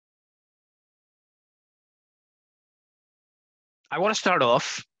I want to start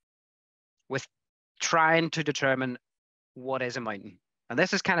off with trying to determine what is a mountain. And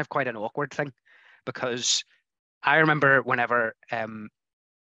this is kind of quite an awkward thing because I remember whenever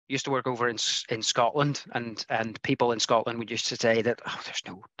used to work over in Scotland, and people in Scotland would used to say that, oh,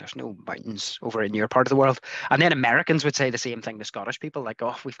 there's no mountains over in your part of the world. And then Americans would say the same thing to Scottish people, like,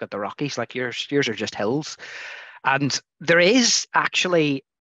 oh, we've got the Rockies, like yours are just hills. And there is actually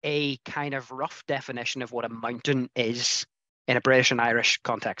a kind of rough definition of what a mountain is in a British and Irish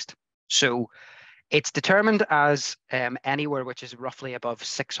context. So it's determined as anywhere which is roughly above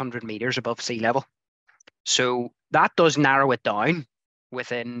 600 meters above sea level. So that does narrow it down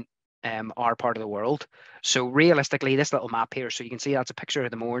within our part of the world. So realistically, this little map here, so you can see that's a picture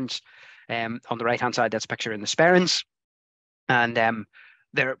of the Mournes. On the right-hand side, that's a picture in the Sperrins. And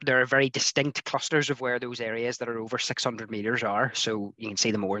there are very distinct clusters of where those areas that are over 600 meters are. So you can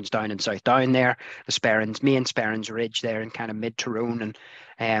see the Mournes down in South Down there, the Sperrins, main Sperrins Ridge there, and kind of mid Tyrone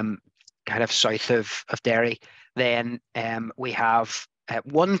and kind of south of Derry. Then we have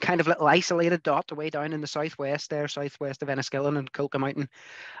one kind of little isolated dot away down in the southwest there, southwest of Enniskillen and Culka Mountain.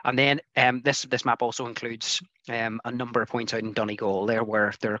 And then this map also includes a number of points out in Donegal there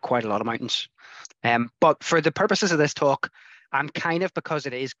where there are quite a lot of mountains. But for the purposes of this talk, and kind of because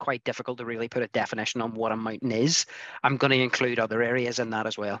it is quite difficult to really put a definition on what a mountain is, I'm going to include other areas in that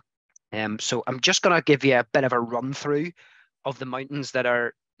as well. So I'm just going to give you a bit of a run through of the mountains that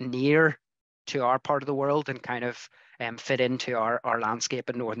are near to our part of the world and kind of fit into our landscape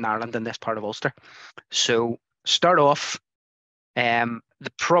in Northern Ireland and this part of Ulster. So start off,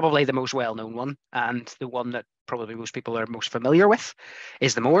 probably the most well-known one, and the one that probably most people are most familiar with,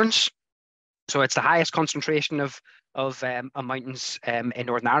 is the Mournes. So it's the highest concentration of mountains in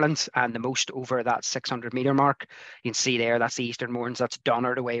Northern Ireland, and the most over that 600 meter mark. You can see there, that's the Eastern Mournes. That's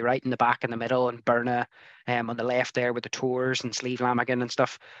Donard away right in the back in the middle, and Burna on the left there with the Tors and Slieve Lamagan and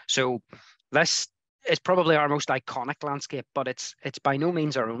stuff. So this is probably our most iconic landscape, but it's by no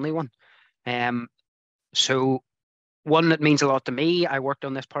means our only one. So one that means a lot to me, I worked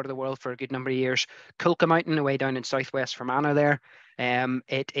on this part of the world for a good number of years, Culka Mountain away down in southwest Fermanagh there.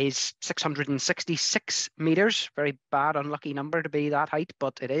 It is 666 meters, very bad, unlucky number to be that height,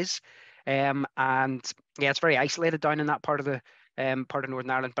 but it is. And yeah, it's very isolated down in that part of the part of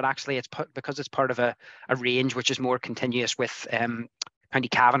Northern Ireland, but actually because it's part of a range which is more continuous with County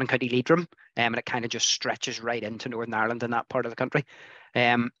Cavan and County Leitrim, and it kind of just stretches right into Northern Ireland in that part of the country.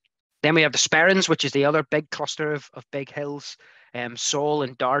 Then we have the Sperrins, which is the other big cluster of big hills. Saul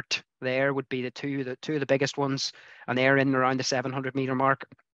and Dart there would be the two of the biggest ones, and they're in around the 700 meter mark.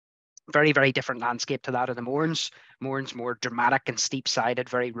 Very, very different landscape to that of the Mournes. Mournes more dramatic and steep-sided,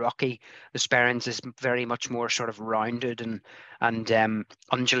 very rocky. The Sperrins is very much more sort of rounded and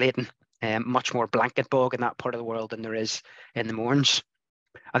undulating. Much more blanket bog in that part of the world than there is in the Mournes.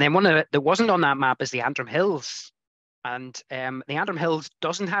 And then one that wasn't on that map is the Antrim Hills. And the Antrim Hills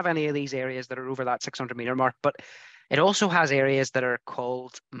doesn't have any of these areas that are over that 600 meter mark, but it also has areas that are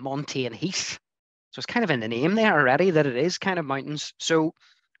called Montane Heath. So it's kind of in the name there already that it is kind of mountains. So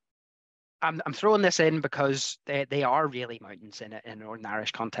I'm throwing this in because they are really mountains in an Northern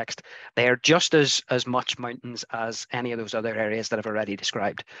Irish context. They are just as much mountains as any of those other areas that I've already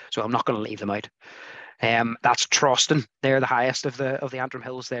described. So I'm not going to leave them out. That's Troston. They're the highest of the Antrim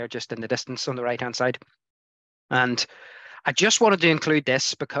Hills there, just in the distance on the right-hand side. And I just wanted to include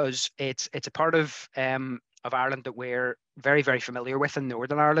this because it's a part of Ireland that we're very, very familiar with in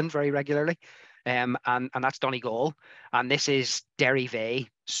Northern Ireland very regularly. And that's Donegal. And this is Derry Bay.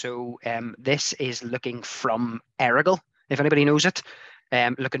 So this is looking from Errigal, if anybody knows it,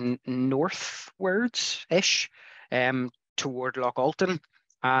 looking northwards-ish toward Loch Alton.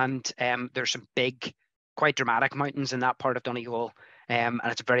 And there's some big, quite dramatic mountains in that part of Donegal. And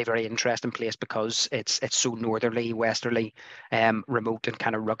it's a very, very interesting place because it's so northerly, westerly, remote and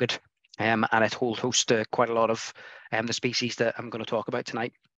kind of rugged. And it holds host to quite a lot of the species that I'm going to talk about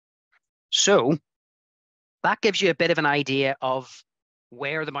tonight. So that gives you a bit of an idea of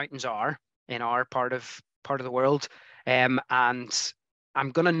where the mountains are in our part of the world. And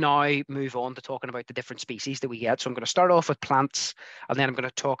I'm going to now move on to talking about the different species that we get. So I'm going to start off with plants, and then I'm going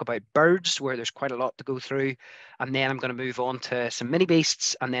to talk about birds, where there's quite a lot to go through. And then I'm going to move on to some mini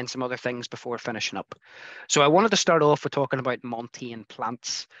beasts and then some other things before finishing up. So I wanted to start off with talking about montane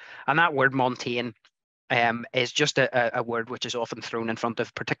plants. And that word montane is just a word which is often thrown in front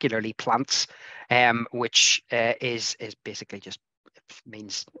of particularly plants, which is basically just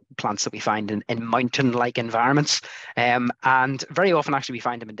means plants that we find in mountain-like environments, and very often actually we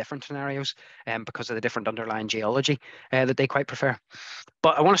find them in different scenarios because of the different underlying geology that they quite prefer.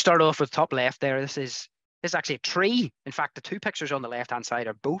 But I want to start off with top left there. This is This is actually a tree. In fact, the two pictures on the left-hand side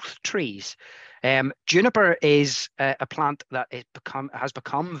are both trees. Juniper is a plant that has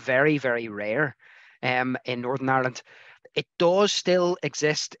become very, very rare in Northern Ireland. It does still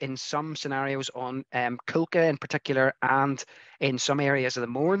exist in some scenarios on Culca in particular, and in some areas of the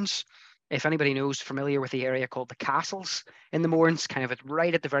Mournes. If anybody knows, familiar with the area called the Castles in the Mournes, kind of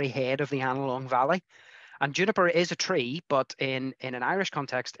right at the very head of the Annalong Valley. And juniper is a tree, but in an Irish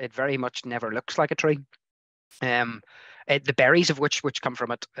context, it very much never looks like a tree. The berries of which come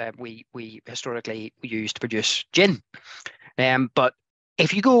from it, we historically use to produce gin. But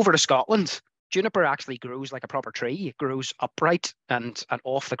if you go over to Scotland, juniper actually grows like a proper tree. It grows upright and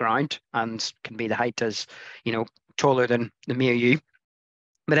off the ground, and can be the height as, taller than me or you.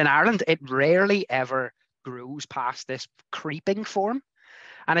 But in Ireland, it rarely ever grows past this creeping form.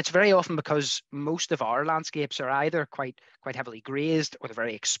 And it's very often because most of our landscapes are either quite heavily grazed, or they're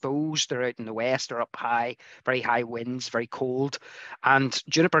very exposed. They're out in the west or up high, very high winds, very cold. And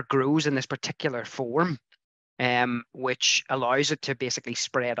juniper grows in this particular form, which allows it to basically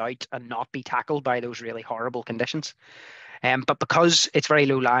spread out and not be tackled by those really horrible conditions. But because it's very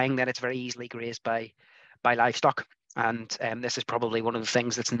low lying, then it's very easily grazed by livestock. And this is probably one of the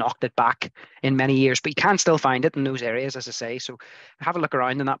things that's knocked it back in many years. But you can still find it in those areas, as I say. So have a look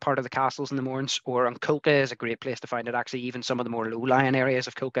around in that part of the Castles and the Mournes, or on Culca is a great place to find it. Actually, even some of the more low-lying areas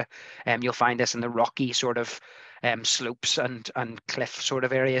of Culca, you'll find this in the rocky sort of slopes and cliff sort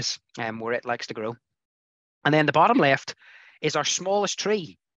of areas where it likes to grow. And then the bottom left is our smallest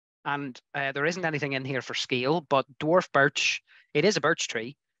tree. And there isn't anything in here for scale, but dwarf birch, it is a birch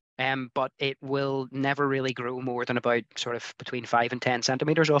tree. But it will never really grow more than about sort of between 5 and 10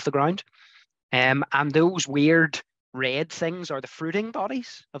 centimeters off the ground. And those weird red things are the fruiting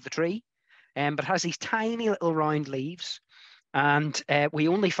bodies of the tree. But it has these tiny little round leaves. And we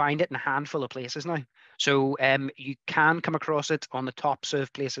only find it in a handful of places now. So you can come across it on the tops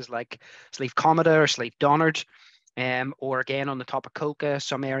of places like Slieve Comida or Slieve Donard, or again on the top of Culca,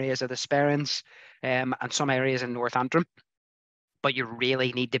 some areas of the Sperrins, and some areas in North Antrim. But you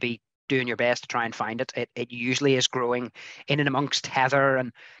really need to be doing your best to try and find it. It usually is growing in and amongst heather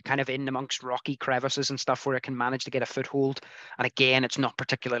and kind of in amongst rocky crevices and stuff where it can manage to get a foothold. And again, it's not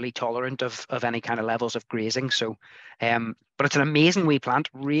particularly tolerant of any kind of levels of grazing. So, but it's an amazing wee plant,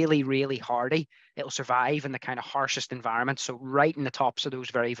 really, really hardy. It'll survive in the kind of harshest environments. So right in the tops of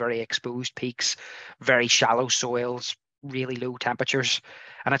those very, very exposed peaks, very shallow soils, really low temperatures.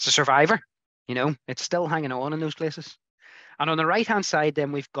 And it's a survivor, it's still hanging on in those places. And on the right-hand side,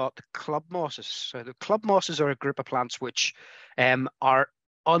 then we've got the club mosses. So the club mosses are a group of plants which are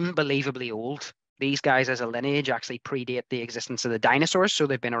unbelievably old. These guys, as a lineage, actually predate the existence of the dinosaurs. So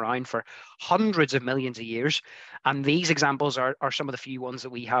they've been around for hundreds of millions of years. And these examples are some of the few ones that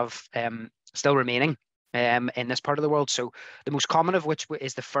we have still remaining in this part of the world. So the most common of which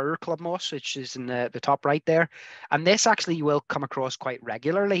is the fir club moss, which is in the top right there. And this actually you will come across quite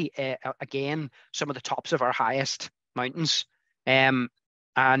regularly. Again, some of the tops of our highest mountains, and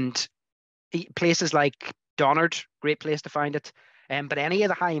places like Donard, great place to find it. But any of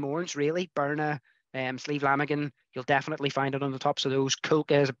the high moors, really, Burna, Slieve Lamagan, you'll definitely find it on the tops of those.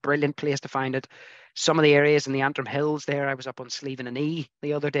 Culca is a brilliant place to find it. Some of the areas in the Antrim Hills there, I was up on Slieve and Knee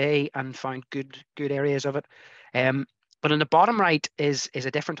the other day and found good areas of it. But on the bottom right is a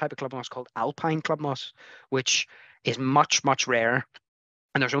different type of club moss called alpine club moss, which is much, much rarer.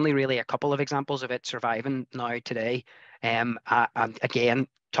 And there's only really a couple of examples of it surviving now today. And again,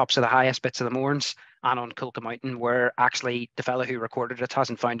 tops of the highest bits of the Mournes and on Culca Mountain, where actually the fellow who recorded it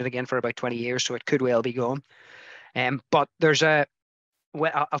hasn't found it again for about 20 years, so it could well be gone. But there's I'll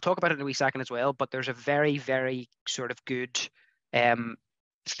talk about it in a wee second as well, but there's a very, very sort of good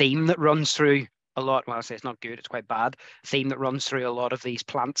theme that runs through a lot. Well, I say it's not good, it's quite bad. Theme that runs through a lot of these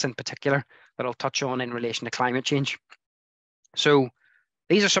plants in particular that I'll touch on in relation to climate change. So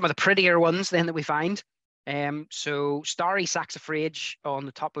these are some of the prettier ones then that we find. So starry saxifrage on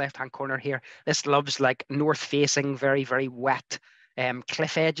the top left-hand corner here. This loves like north-facing, very, very wet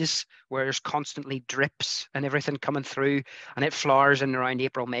cliff edges where there's constantly drips and everything coming through, and it flowers in around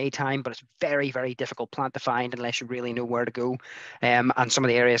April, May time, but it's very, very difficult plant to find unless you really know where to go. And some of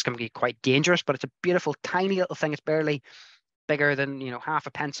the areas can be quite dangerous, but it's a beautiful, tiny little thing. It's barely bigger than, half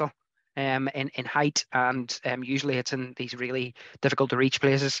a pencil. In height, and usually it's in these really difficult to reach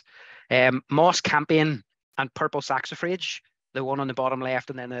places. Moss campion and purple saxifrage, the one on the bottom left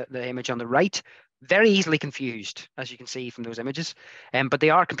and then the image on the right, very easily confused, as you can see from those images. But they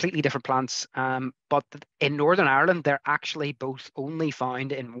are completely different plants. But in Northern Ireland, they're actually both only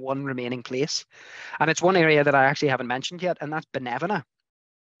found in one remaining place. And it's one area that I actually haven't mentioned yet, and that's Benevena.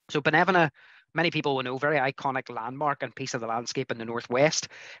 So Benevena many people will know, very iconic landmark and piece of the landscape in the northwest.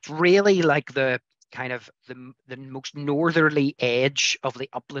 It's really like the kind of the most northerly edge of the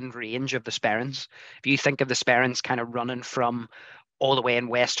upland range of the Sperrins. If you think of the Sperrins kind of running from all the way in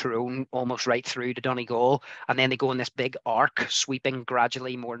West Tyrone, almost right through to Donegal, and then they go in this big arc, sweeping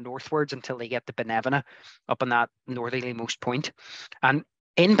gradually more northwards until they get to Benevena, up on that northerly most point. And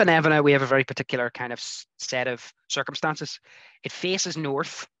in Benevena, we have a very particular kind of set of circumstances. It faces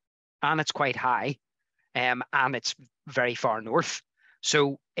north, and it's quite high, and it's very far north.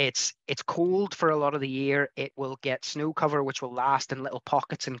 So it's cold for a lot of the year. It will get snow cover, which will last in little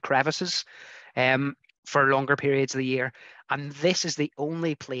pockets and crevices for longer periods of the year. And this is the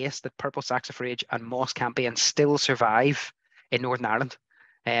only place that purple saxifrage and moss campion still survive in Northern Ireland.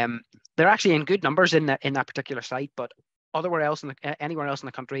 They're actually in good numbers in that particular site, but anywhere else in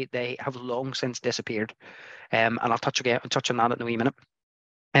the country, they have long since disappeared. And I'll touch on that in a wee minute.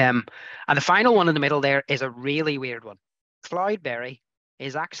 And the final one in the middle there is a really weird one. Cloudberry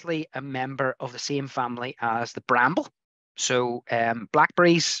is actually a member of the same family as the bramble. So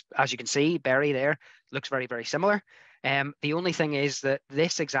blackberries, as you can see, berry there, looks very, very similar. The only thing is that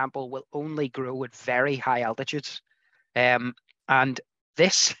this example will only grow at very high altitudes. And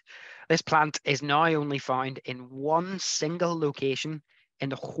this plant is now only found in one single location in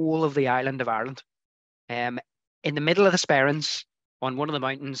the whole of the island of Ireland. In the middle of the Sperrins, on one of the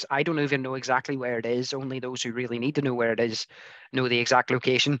mountains. I don't even know exactly where it is. Only those who really need to know where it is know the exact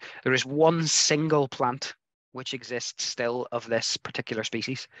location. There is one single plant which exists still of this particular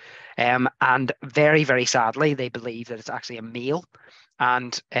species. And very, very sadly, they believe that it's actually a male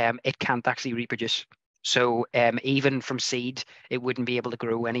and it can't actually reproduce. So even from seed, it wouldn't be able to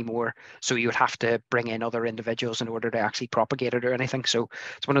grow anymore. So you would have to bring in other individuals in order to actually propagate it or anything. So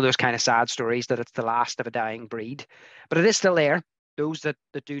it's one of those kind of sad stories that it's the last of a dying breed. But it is still there. Those that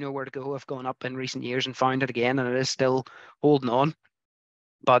do know where to go have gone up in recent years and found it again, and it is still holding on.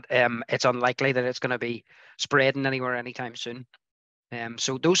 But it's unlikely that it's going to be spreading anywhere anytime soon.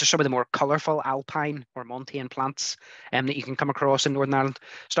 So those are some of the more colourful alpine or montane plants that you can come across in Northern Ireland.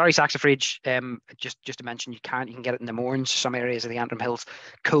 Starry saxifrage, just to mention, you can get it in the Mournes, some areas of the Antrim Hills.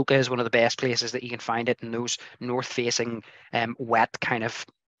 Coca is one of the best places that you can find it in those north-facing wet kind of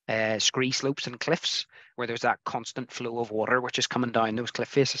scree slopes and cliffs where there's that constant flow of water which is coming down those cliff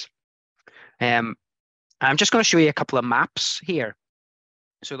faces. I'm just going to show you a couple of maps here.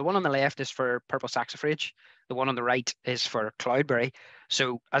 So the one on the left is for purple saxifrage. The one on the right is for cloudberry.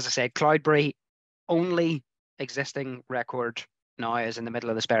 So as I said, cloudberry, only existing record now is in the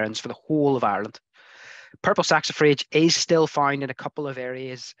middle of the Sperrins for the whole of Ireland. Purple saxifrage is still found in a couple of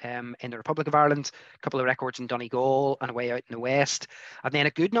areas in the Republic of Ireland, a couple of records in Donegal and away out in the west, and then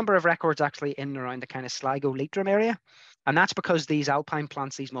a good number of records actually in and around the kind of Sligo Leitrim area. And that's because these alpine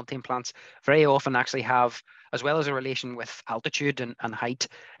plants, these montane plants, very often actually have, as well as a relation with altitude and height,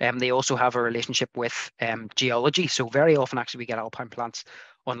 they also have a relationship with geology. So very often actually we get alpine plants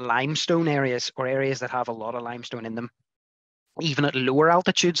on limestone areas or areas that have a lot of limestone in them, even at lower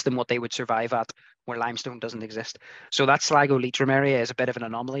altitudes than what they would survive at where limestone doesn't exist. So that Sligo Leitrim area is a bit of an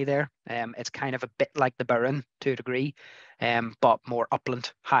anomaly there. It's kind of a bit like the Burren to a degree, but more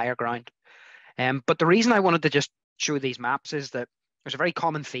upland, higher ground. But the reason I wanted to just show these maps is that there's a very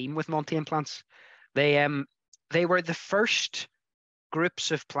common theme with montane plants. They were the first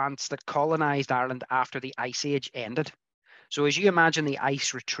groups of plants that colonized Ireland after the Ice Age ended. So as you imagine the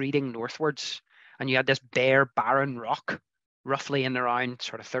ice retreating northwards, and you had this bare, barren rock, roughly in around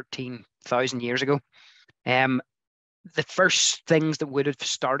sort of 13,000 years ago, the first things that would have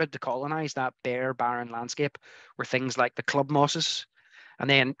started to colonize that bare, barren landscape were things like the club mosses. And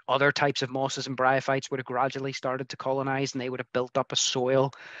then other types of mosses and bryophytes would have gradually started to colonize, and they would have built up a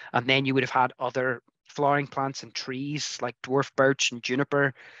soil. And then you would have had other flowering plants and trees like dwarf birch and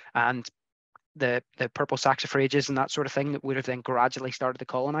juniper and the purple saxifrages and that sort of thing that would have then gradually started to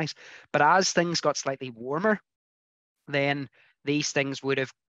colonize. But as things got slightly warmer, then these things would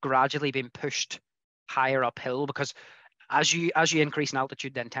have gradually been pushed higher uphill, because as you increase in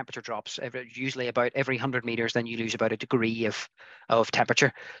altitude, then temperature drops. Usually about every 100 meters, then you lose about a degree of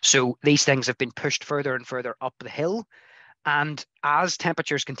temperature. So these things have been pushed further and further up the hill. And as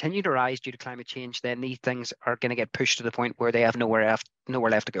temperatures continue to rise due to climate change, then these things are going to get pushed to the point where they have nowhere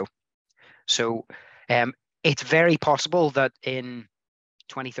left to go. So it's very possible that in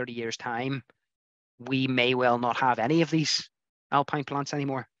 20, 30 years' time, we may well not have any of these alpine plants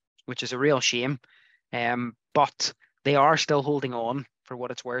anymore, which is a real shame. But they are still holding on for what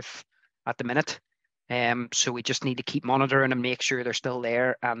it's worth at the minute. So we just need to keep monitoring and make sure they're still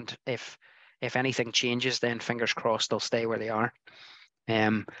there. And if anything changes, then fingers crossed they'll stay where they are.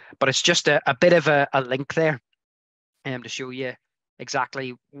 But it's just a bit of a link there to show you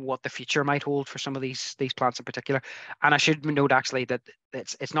exactly what the future might hold for some of these plants in particular. And I should note actually that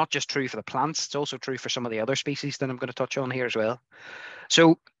it's not just true for the plants, it's also true for some of the other species that I'm going to touch on here as well.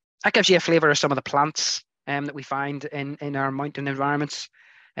 So that gives you a flavour of some of the plants that we find in our mountain environments.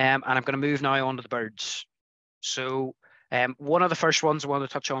 And I'm going to move now on to the birds. So one of the first ones I wanted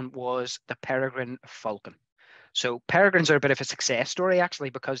to touch on was the peregrine falcon. So peregrines are a bit of a success story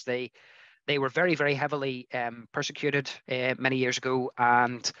actually, because they were very, very heavily persecuted many years ago,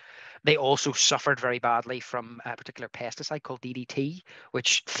 and they also suffered very badly from a particular pesticide called DDT,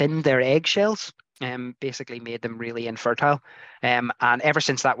 which thinned their eggshells, basically made them really infertile. And ever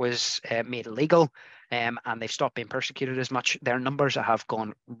since that was made illegal, and they've stopped being persecuted as much, their numbers have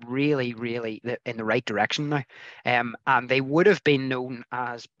gone really, really in the right direction now. And they would have been known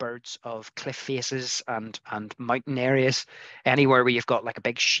as birds of cliff faces and mountain areas, anywhere where you've got like a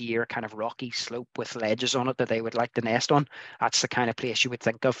big sheer kind of rocky slope with ledges on it that they would like to nest on. That's the kind of place you would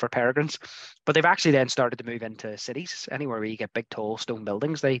think of for peregrines. But they've actually then started to move into cities, anywhere where you get big tall stone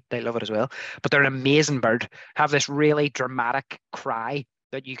buildings. They love it as well. But they're an amazing bird, have this really dramatic cry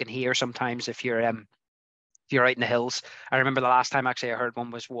that you can hear sometimes if you're out in the hills. I remember the last time actually I heard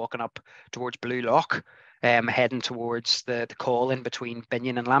one was walking up towards Blue Loch, heading towards the call in between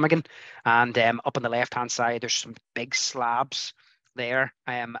Binion and Lamagan. And up on the left-hand side, there's some big slabs there.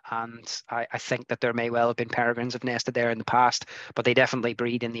 And I think that there may well have been peregrines have nested there in the past, but they definitely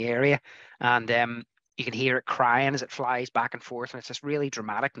breed in the area. And you can hear it crying as it flies back and forth, and it's this really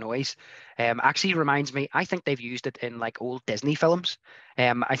dramatic noise. Actually reminds me, I think they've used it in like old Disney films.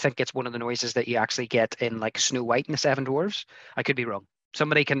 I think it's one of the noises that you actually get in like Snow White and the Seven Dwarfs. I could be wrong.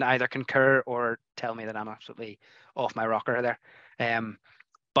 Somebody can either concur or tell me that I'm absolutely off my rocker there.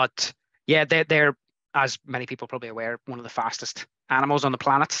 But yeah, they're, as many people probably aware, one of the fastest animals on the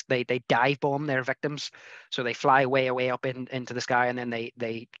planet. They dive bomb their victims, so they fly way up into the sky, and then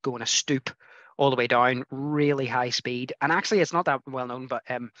they go in a stoop all the way down, really high speed. And actually, it's not that well known, but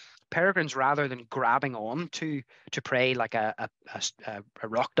peregrines, rather than grabbing on to prey like a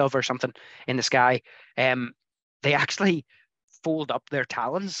rock dove or something in the sky, they actually fold up their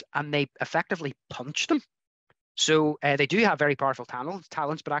talons and they effectively punch them. So they do have very powerful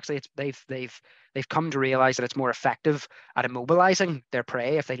talons, but actually they've come to realize that it's more effective at immobilizing their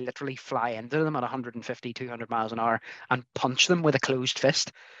prey if they literally fly into them at 150, 200 miles an hour and punch them with a closed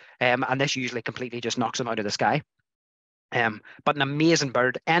fist. And this usually completely just knocks them out of the sky. But an amazing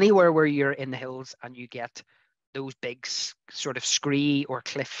bird. Anywhere where you're in the hills and you get those big sort of scree or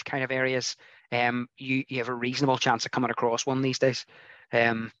cliff kind of areas, you have a reasonable chance of coming across one these days.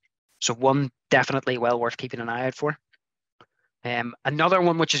 So one definitely well worth keeping an eye out for. Another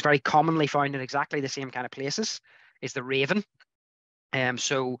one which is very commonly found in exactly the same kind of places is the raven.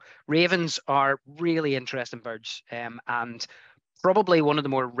 So ravens are really interesting birds, and probably one of the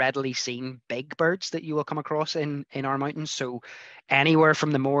more readily seen big birds that you will come across in our mountains. So anywhere from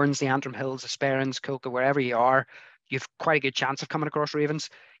the Mournes, the Antrim Hills, the Sperrins, Colca, wherever you are, you've quite a good chance of coming across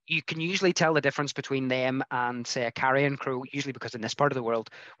ravens. You can usually tell the difference between them and, say, a carrion crow, usually because in this part of the world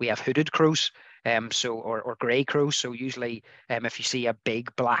we have hooded crows, or grey crows. So usually, if you see a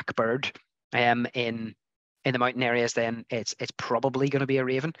big black bird, in the mountain areas, then it's probably going to be a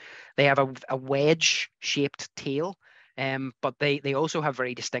raven. They have a wedge-shaped tail. But they also have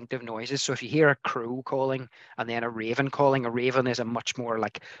very distinctive noises. So if you hear a crow calling and then a raven calling, a raven is a much more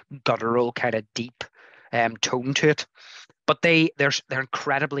like guttural kind of deep tone to it. But they're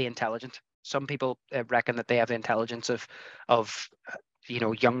incredibly intelligent. Some people reckon that they have the intelligence of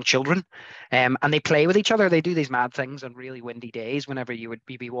young children, and they play with each other. They do these mad things on really windy days. Whenever you would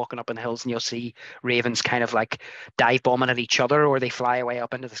be walking up in the hills and you'll see ravens kind of like dive bombing at each other, or they fly away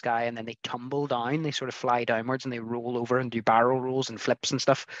up into the sky and then they tumble down. They sort of fly downwards and they roll over and do barrel rolls and flips and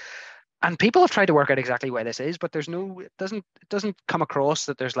stuff. And people have tried to work out exactly why this is, but it doesn't come across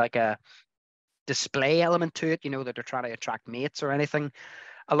that there's like a display element to it, that they're trying to attract mates or anything.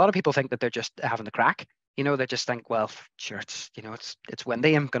 A lot of people think that they're just having the crack. They just think, well, sure, it's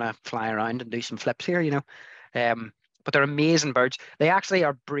windy. I'm gonna fly around and do some flips here. But they're amazing birds. They actually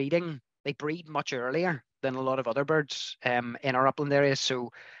are breeding. They breed much earlier than a lot of other birds in our upland areas.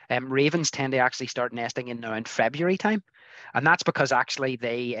 So ravens tend to actually start nesting in around February time, and that's because actually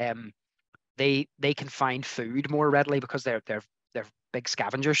they can find food more readily because they're big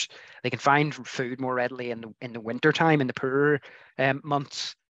scavengers. They can find food more readily in the winter time, in the poorer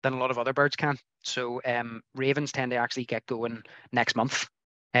months, than a lot of other birds can. So ravens tend to actually get going next month.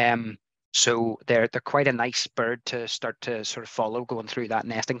 So they're quite a nice bird to start to sort of follow going through that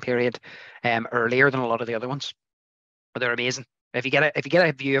nesting period earlier than a lot of the other ones. But they're amazing. If you get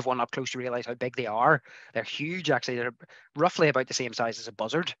a view of one up close, you realize how big they are. They're huge, actually. They're roughly about the same size as a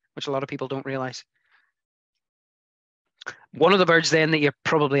buzzard, which a lot of people don't realize. One of the birds then that you're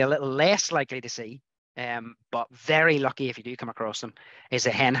probably a little less likely to see, but very lucky if you do come across them, is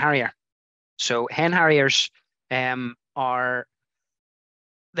a hen harrier. So hen harriers are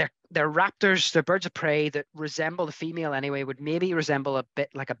they're raptors. They're birds of prey that resemble the female anyway. Would maybe resemble a bit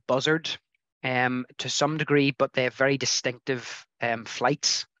like a buzzard, to some degree, but they have very distinctive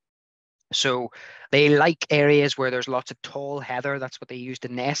flights. So they like areas where there's lots of tall heather. That's what they use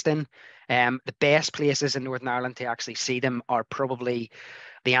to nest in. The best places in Northern Ireland to actually see them are probably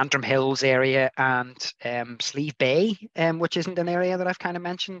the Antrim Hills area and Slieve Bay, which isn't an area that I've kind of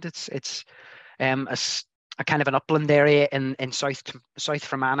mentioned. It's a kind of an upland area in South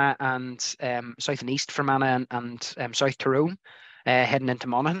Fermanagh and south and east Fermanagh and South Tyrone, heading into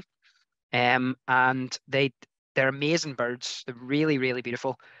Monaghan. And they're amazing birds. They're really, really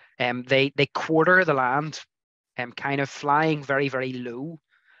beautiful. They quarter the land, kind of flying very, very low,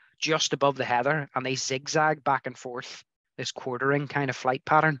 just above the heather, and they zigzag back and forth this quartering kind of flight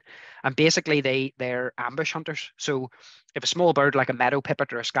pattern. And basically they're ambush hunters. So if a small bird like a meadow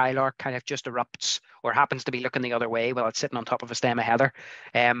pipit or a skylark kind of just erupts or happens to be looking the other way while it's sitting on top of a stem of heather,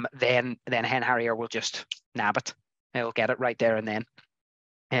 then a hen harrier will just nab it. It'll get it right there and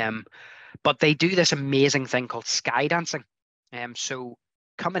then. But they do this amazing thing called sky dancing. So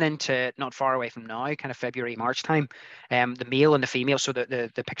coming into not far away from now, kind of February, March time, the male and the female. So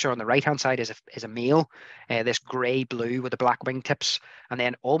the picture on the right hand side is a male, this grey blue with the black wingtips, and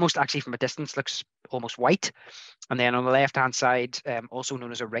then almost actually from a distance looks almost white. And then on the left hand side, also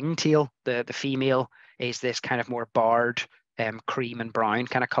known as a ringtail, the female is this kind of more barred cream and brown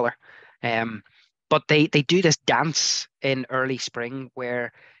kind of color. But they do this dance in early spring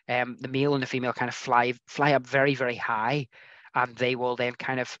where the male and the female kind of fly up very, very high, and they will then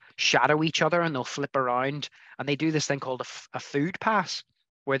kind of shadow each other and they'll flip around. And they do this thing called a food pass,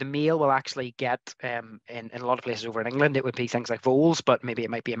 where the male will actually get, in a lot of places over in England, it would be things like voles, but maybe it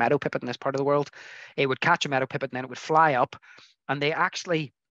might be a meadow pipit in this part of the world. It would catch a meadow pipit and then it would fly up, and they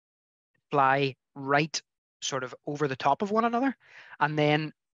actually fly right sort of over the top of one another. And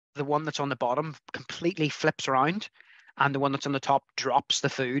then the one that's on the bottom completely flips around, and the one that's on the top drops the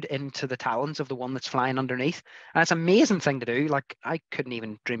food into the talons of the one that's flying underneath. And it's an amazing thing to do. Like, I couldn't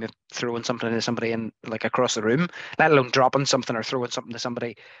even dream of throwing something into somebody in like across the room, let alone dropping something or throwing something to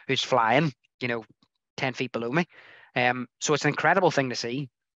somebody who's flying, 10 feet below me. So it's an incredible thing to see.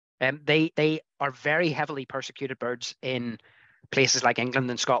 They are very heavily persecuted birds in places like England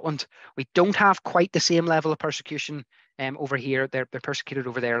and Scotland. We don't have quite the same level of persecution over here. They're persecuted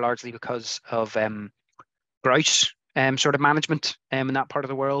over there largely because of grouse sort of management in that part of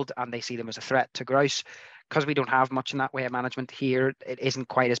the world, and they see them as a threat to grouse. Because we don't have much in that way of management here, it isn't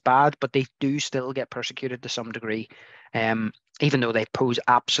quite as bad, but they do still get persecuted to some degree, even though they pose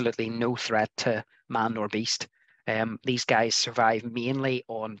absolutely no threat to man or beast. These guys survive mainly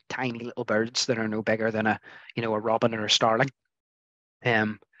on tiny little birds that are no bigger than a robin or a starling.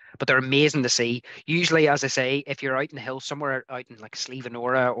 But they're amazing to see. Usually, as I say, if you're out in the hills somewhere out in like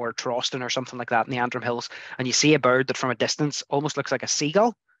Slevenora or Troston or something like that in the Antrim Hills, and you see a bird that from a distance almost looks like a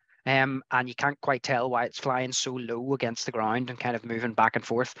seagull, and you can't quite tell why it's flying so low against the ground and kind of moving back and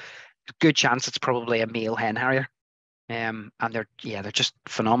forth, good chance it's probably a male hen harrier. And they're just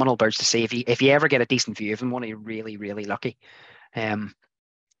phenomenal birds to see. If you ever get a decent view of them, one of you really, really lucky. But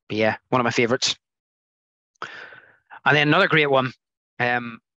yeah, one of my favorites. And then another great one.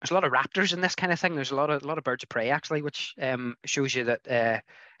 There's a lot of raptors in this kind of thing. There's a lot of birds of prey actually, which shows you that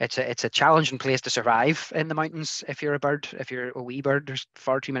it's a challenging place to survive in the mountains. If you're a wee bird, there's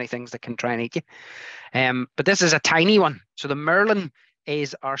far too many things that can try and eat you. But this is a tiny one. So the merlin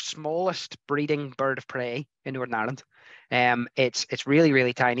is our smallest breeding bird of prey in Northern Ireland. It's really,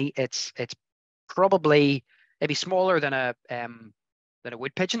 really tiny. It's probably maybe smaller than a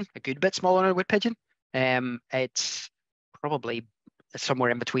wood pigeon, a good bit smaller than a wood pigeon. It's probably somewhere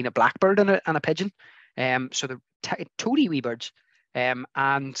in between a blackbird and a pigeon. So they're toady wee birds.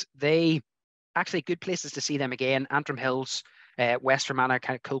 And they actually good places to see them again. Antrim Hills, West Fermanagh,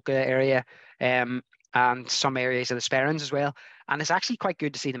 kind of Culca area, and some areas of the Sperrins as well. And it's actually quite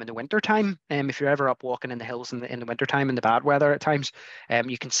good to see them in the winter time. If you're ever up walking in the hills in the winter time in the bad weather at times,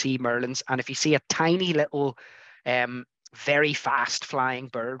 you can see merlins. And if you see a tiny little very fast flying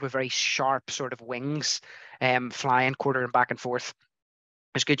bird with very sharp sort of wings, flying quartering back and forth,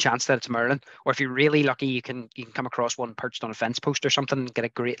 there's a good chance that it's a merlin. Or if you're really lucky, you can come across one perched on a fence post or something and get a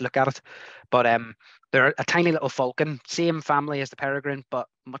great look at it. But they're a tiny little falcon, same family as the peregrine, but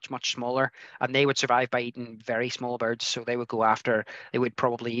much smaller, and they would survive by eating very small birds. So they would go after, they would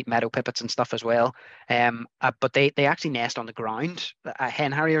probably eat meadow pipits and stuff as well. But they actually nest on the ground.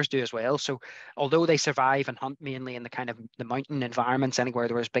 Hen harriers do as well. So although they survive and hunt mainly in the kind of the mountain environments, anywhere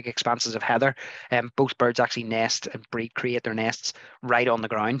there was big expanses of heather, both birds actually nest and create their nests right on the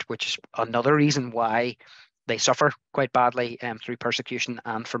ground, which is another reason why they suffer quite badly through persecution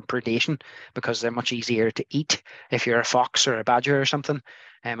and from predation, because they're much easier to eat if you're a fox or a badger or something.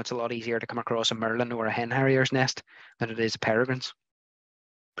 It's a lot easier to come across a merlin or a hen harrier's nest than it is a peregrine's.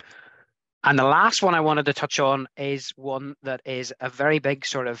 And the last one I wanted to touch on is one that is a very big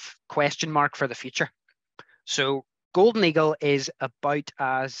sort of question mark for the future. So golden eagle is about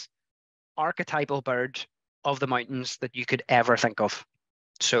as archetypal bird of the mountains that you could ever think of.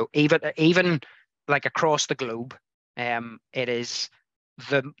 So even like across the globe, it is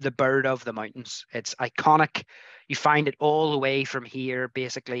the bird of the mountains. It's iconic. You find it all the way from here,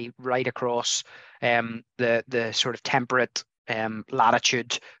 basically right across the sort of temperate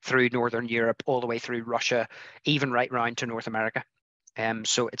latitude through Northern Europe, all the way through Russia, even right round to North America.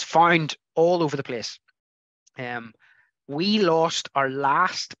 So it's found all over the place. We lost our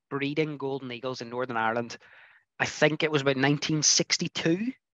last breeding golden eagles in Northern Ireland. I think it was about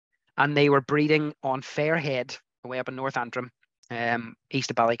 1962, and they were breeding on Fairhead, way up in North Antrim,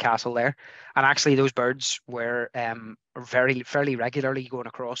 east of Ballycastle there. And actually, those birds were fairly regularly going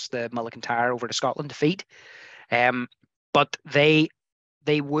across the Mull of Kintyre over to Scotland to feed. But they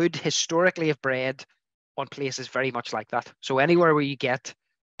would historically have bred on places very much like that. So anywhere where you get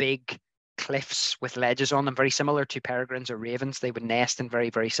big cliffs with ledges on them, very similar to peregrines or ravens, they would nest in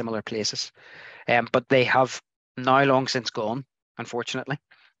very similar places. But they have now long since gone, unfortunately.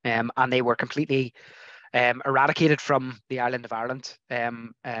 And they were completely eradicated from the island of Ireland. I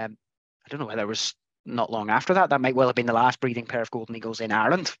don't know whether it was not long after that. That might well have been the last breeding pair of golden eagles in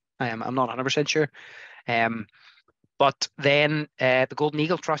Ireland. I'm not 100% sure. But then the Golden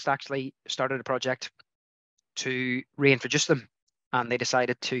Eagle Trust actually started a project to reintroduce them, and they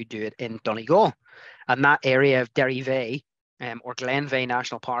decided to do it in Donegal. And that area of Derryveigh, or Glenveigh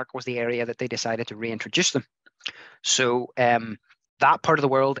National Park, was the area that they decided to reintroduce them. So that part of the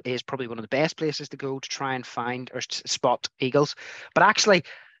world is probably one of the best places to go to try and find or spot eagles. But actually,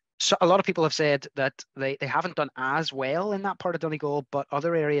 so a lot of people have said that they haven't done as well in that part of Donegal, but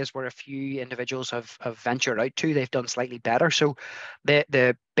other areas where a few individuals have ventured out to, they've done slightly better. So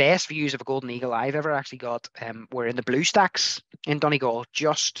the best views of a golden eagle I've ever actually got were in the Blue Stacks in Donegal,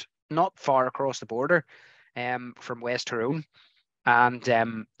 just not far across the border from West Tyrone. And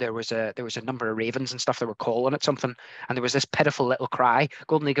there was a number of ravens and stuff that were calling at something, and there was this pitiful little cry.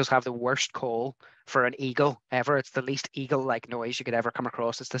 Golden eagles have the worst call for an eagle ever. It's the least eagle-like noise you could ever come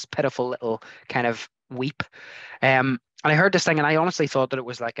across. It's this pitiful little kind of weep. And I heard this thing, and I honestly thought that it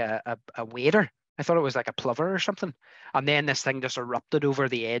was like a wader. I thought it was like a plover or something. And then this thing just erupted over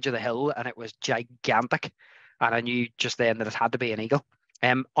the edge of the hill, and it was gigantic. And I knew just then that it had to be an eagle.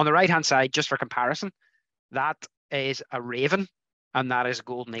 On the right-hand side, just for comparison, that is a raven. And that is a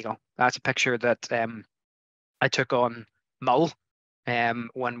golden eagle. That's a picture that I took on Mull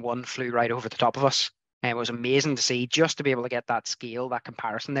when one flew right over the top of us. And it was amazing to see, just to be able to get that scale, that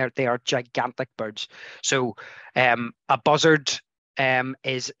comparison there. They are gigantic birds. So a buzzard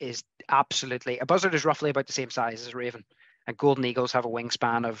is absolutely, a buzzard is roughly about the same size as a raven. And golden eagles have a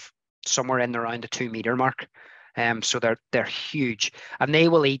wingspan of somewhere in around the 2 meter mark. So they're huge. And they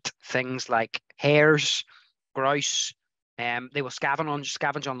will eat things like hares, grouse. They will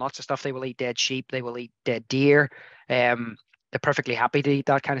scavenge on lots of stuff. They will eat dead sheep. They will eat dead deer. They're perfectly happy to eat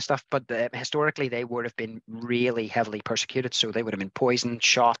that kind of stuff. But historically, they would have been really heavily persecuted. So they would have been poisoned,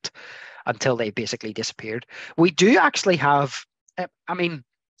 shot, until they basically disappeared. We do actually have, I mean,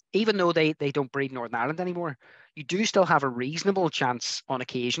 even though they don't breed in Northern Ireland anymore, you do still have a reasonable chance on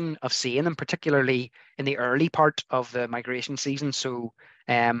occasion of seeing them, particularly in the early part of the migration season. So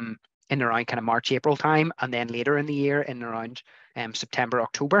in around kind of March, April time, and then later in the year in around September,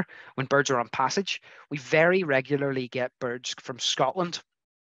 October, when birds are on passage. We very regularly get birds from Scotland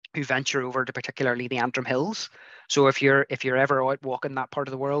who venture over to particularly the Antrim Hills. So if you're ever out walking that part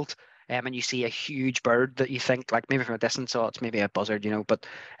of the world, and you see a huge bird that you think, like, maybe from a distance, oh, it's maybe a buzzard, but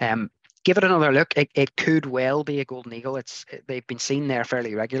give it another look. It could well be a golden eagle. They've been seen there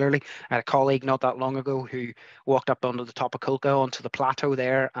fairly regularly. I had a colleague not that long ago who walked up onto the top of Culca onto the plateau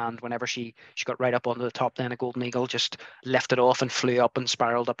there, and whenever she got right up onto the top, then a golden eagle just lifted off and flew up and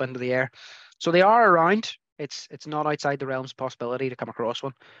spiraled up into the air. So they are around. It's not outside the realms of possibility to come across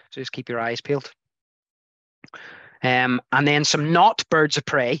one. So just keep your eyes peeled. And then some not birds of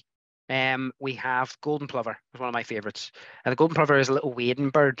prey. We have golden plover, is one of my favorites. And the golden plover is a little wading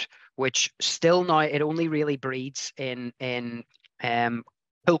bird, which still now it only really breeds in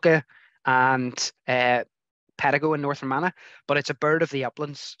Pulka and Pedigo in North Fermanagh, but it's a bird of the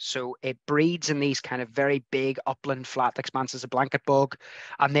uplands. So it breeds in these kind of very big upland flat expanses of blanket bog.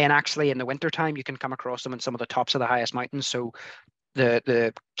 And then actually in the wintertime, you can come across them in some of the tops of the highest mountains. So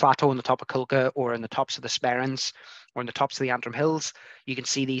the plateau on the top of Culca or in the tops of the Sperrins or in the tops of the Antrim Hills, you can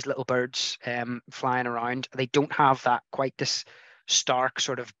see these little birds flying around. They don't have that quite this stark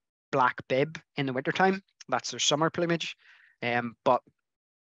sort of black bib in the wintertime. That's their summer plumage. But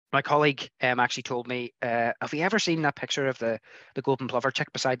my colleague actually told me, have you ever seen that picture of the golden plover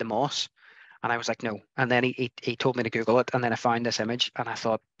chick beside the moss? And I was like, no. And then he told me to Google it, and then I found this image, and I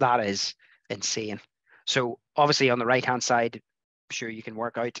thought that is insane. So obviously on the right hand side, I'm sure you can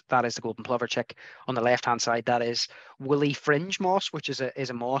work out that is the golden plover chick. On the left hand side, that is woolly fringe moss, which is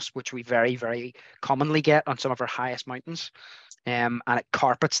a moss which we very very commonly get on some of our highest mountains. And it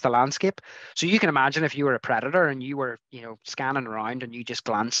carpets the landscape. So you can imagine if you were a predator and you were, scanning around and you just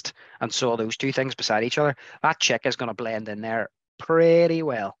glanced and saw those two things beside each other, that chick is going to blend in there pretty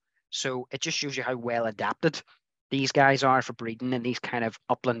well. So it just shows you how well adapted these guys are for breeding in these kind of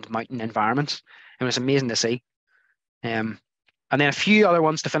upland mountain environments. It was amazing to see. And then a few other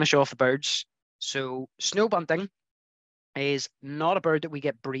ones to finish off the birds. So snow bunting is not a bird that we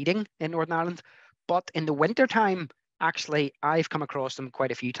get breeding in Northern Ireland, but in the wintertime, actually, I've come across them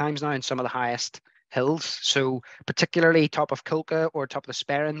quite a few times now in some of the highest hills. So particularly top of Culca or top of the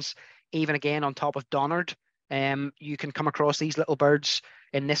Sperrins, even again on top of Donard, you can come across these little birds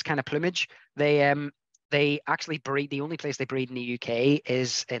in this kind of plumage. They actually breed. The only place they breed in the UK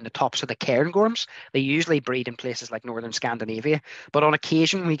is in the tops of the cairngorms. They usually breed in places like northern Scandinavia, but on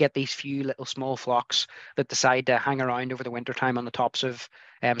occasion we get these few little small flocks that decide to hang around over the wintertime on the tops of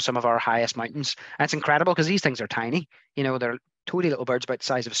some of our highest mountains. And it's incredible because these things are tiny. They're totally little birds about the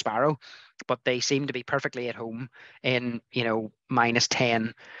size of a sparrow, but they seem to be perfectly at home in, minus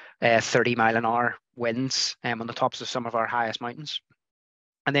 10, 30-mile-an-hour winds on the tops of some of our highest mountains.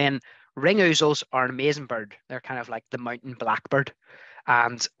 And then ring ouzels are an amazing bird. They're kind of like the mountain blackbird.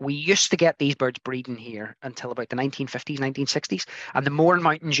 And we used to get these birds breeding here until about the 1950s, 1960s. And the Mourne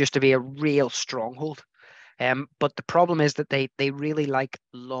Mountains used to be a real stronghold. But the problem is that they really like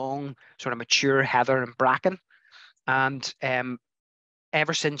long, sort of mature heather and bracken. And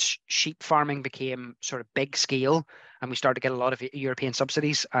ever since sheep farming became sort of big scale and we started to get a lot of European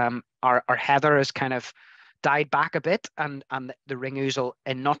subsidies, our heather has kind of died back a bit, and the ring ouzel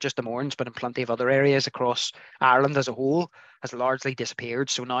in not just the Mournes but in plenty of other areas across Ireland as a whole has largely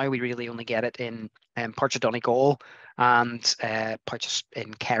disappeared. So now we really only get it in parts of Donegal and parts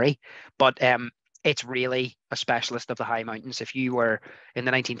in Kerry. But it's really a specialist of the high mountains. If you were in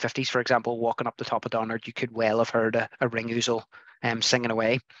the 1950s, for example, walking up the top of Donard, you could well have heard a ring ouzel singing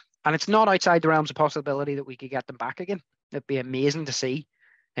away. And it's not outside the realms of possibility that we could get them back again. It'd be amazing to see.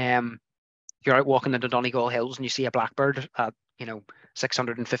 You're out walking in the Donegal Hills and you see a blackbird at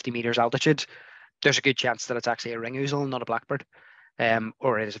 650 meters altitude. There's a good chance that it's actually a ring ouzel, not a blackbird,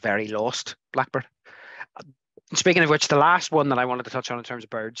 or it is a very lost blackbird. Speaking of which, the last one that I wanted to touch on in terms of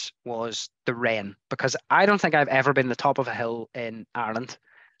birds was the wren, because I don't think I've ever been to the top of a hill in Ireland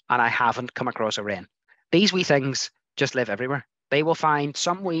and I haven't come across a wren. These wee things just live everywhere. They will find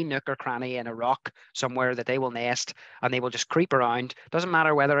some wee nook or cranny in a rock somewhere that they will nest, and they will just creep around. Doesn't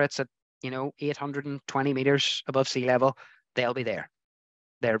matter whether it's at 820 meters above sea level, they'll be there.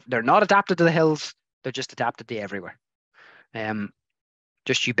 They're not adapted to the hills. They're just adapted to everywhere.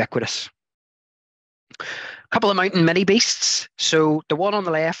 Just ubiquitous. A couple of mountain mini beasts. So the one on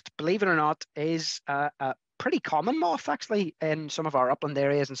the left, believe it or not, is a pretty common moth actually in some of our upland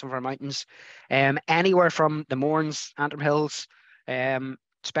areas and some of our mountains. Anywhere from the Mournes, Antrim Hills,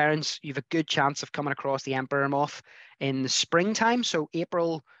 Sperrins, you've a good chance of coming across the emperor moth in the springtime. So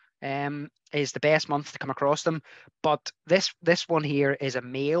April is the best month to come across them. But this one here is a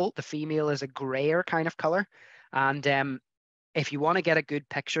male. The female is a grayer kind of color. And if you want to get a good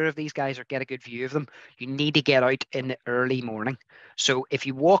picture of these guys or get a good view of them, you need to get out in the early morning. So if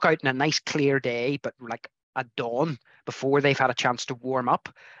you walk out in a nice clear day, but like at dawn before they've had a chance to warm up,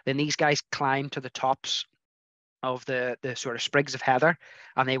 then these guys climb to the tops of the sort of sprigs of heather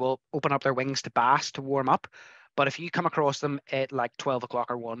and they will open up their wings to bask to warm up. But if you come across them at like 12 o'clock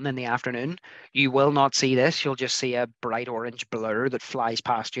or 1 in the afternoon, you will not see this. You'll just see a bright orange blur that flies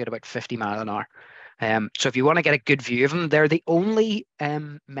past you at about 50 miles an hour. So if you want to get a good view of them, they're the only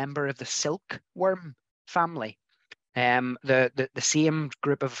member of the silkworm family. The same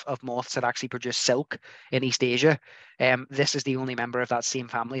group of moths that actually produce silk in East Asia. This is the only member of that same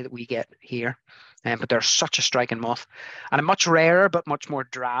family that we get here. But they're such a striking moth, and a much rarer but much more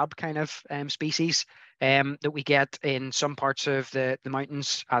drab kind of species that we get in some parts of the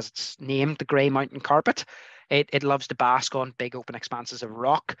mountains, as it's named, the grey mountain carpet. It loves to bask on big open expanses of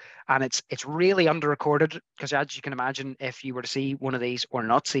rock, and it's really underrecorded because, as you can imagine, if you were to see one of these or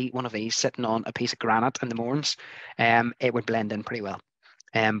not see one of these sitting on a piece of granite in the Mournes, it would blend in pretty well.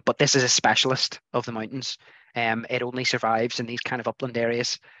 But this is a specialist of the mountains. It only survives in these kind of upland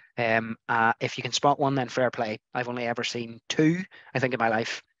areas. If you can spot one, then fair play. I've only ever seen two, I think, in my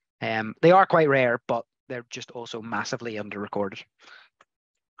life. They are quite rare, but they're just also massively underrecorded.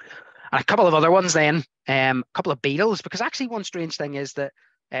 And a couple of other ones then, a couple of beetles, because actually one strange thing is that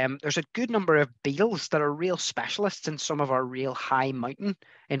there's a good number of beetles that are real specialists in some of our real high mountain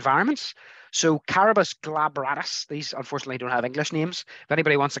environments. So Carabus glabratus, these unfortunately don't have English names. If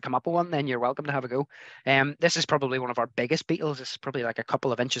anybody wants to come up with one, then you're welcome to have a go. This is probably one of our biggest beetles. It's probably like a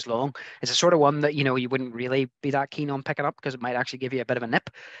couple of inches long. It's a sort of one that, you wouldn't really be that keen on picking up because it might actually give you a bit of a nip.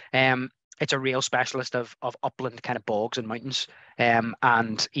 It's a real specialist of upland kind of bogs and mountains.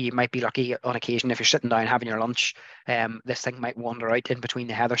 And you might be lucky on occasion if you're sitting down having your lunch, this thing might wander out in between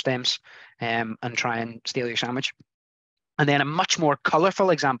the heather stems and try and steal your sandwich. And then a much more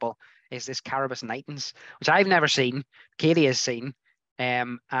colourful example is this Carabus nitens, which I've never seen. Katie has seen.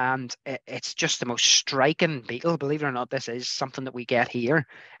 And it's just the most striking beetle. Believe it or not, this is something that we get here.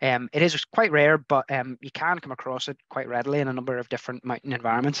 It is quite rare, but you can come across it quite readily in a number of different mountain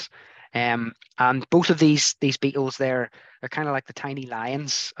environments. And both of these beetles, they're kind of like the tiny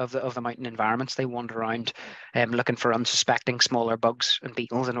lions of the mountain environments. They wander around looking for unsuspecting smaller bugs and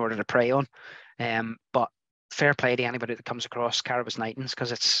beetles in order to prey on. But fair play to anybody that comes across Carabus nitens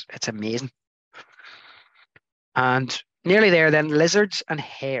because it's amazing. And nearly there then, lizards and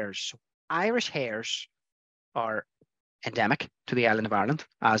hares. So Irish hares are endemic to the island of Ireland,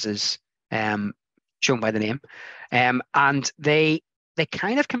 as is shown by the name. And they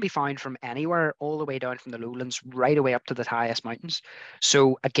kind of can be found from anywhere, all the way down from the lowlands, right away up to the highest mountains.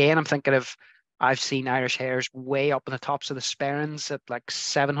 So again, I'm thinking of, I've seen Irish hares way up on the tops of the Sperrins at like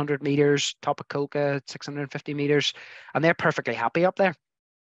 700 meters, top of Colca at 650 meters, and they're perfectly happy up there.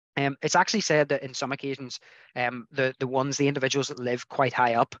 It's actually said that in some occasions, the individuals that live quite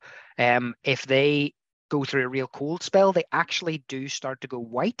high up, if they go through a real cold spell, they actually do start to go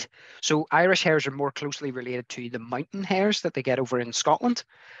white. So Irish hares are more closely related to the mountain hares that they get over in Scotland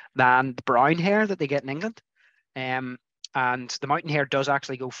than the brown hare that they get in England. And the mountain hare does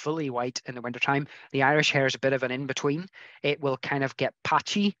actually go fully white in the wintertime. The Irish hare is a bit of an in-between. It will kind of get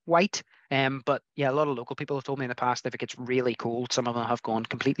patchy white. But yeah, a lot of local people have told me in the past if it gets really cold, some of them have gone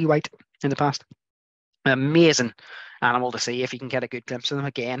completely white in the past. Amazing animal to see if you can get a good glimpse of them.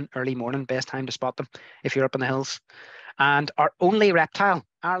 Again, early morning, best time to spot them if you're up in the hills. And our only reptile,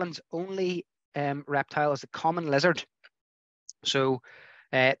 Ireland's only reptile, is the common lizard. So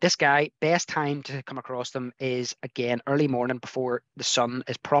this guy, best time to come across them is, again, early morning before the sun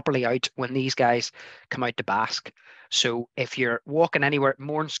is properly out when these guys come out to bask. So if you're walking anywhere,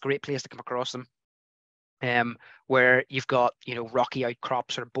 Mourne's a great place to come across them. Where you've got, rocky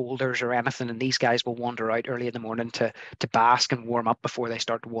outcrops or boulders or anything, and these guys will wander out early in the morning to bask and warm up before they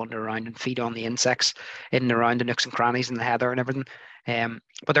start to wander around and feed on the insects in and around the nooks and crannies and the heather and everything.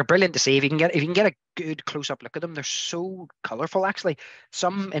 But they're brilliant to see. If you can get a good close-up look at them, they're so colourful. Actually,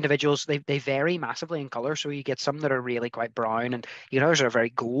 some individuals they vary massively in colour. So you get some that are really quite brown, and others are very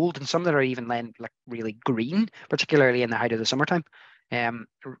gold, and some that are even then like really green, particularly in the height of the summertime. They're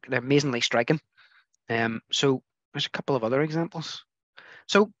amazingly striking. So there's a couple of other examples.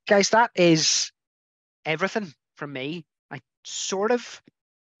 So guys, that is everything from me.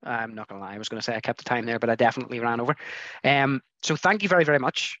 I'm not gonna lie, I was gonna say I kept the time there, but I definitely ran over. So thank you very, very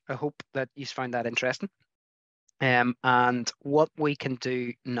much. I hope that you found that interesting. And what we can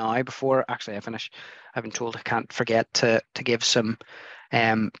do now, before actually I finish, I've been told I can't forget to give some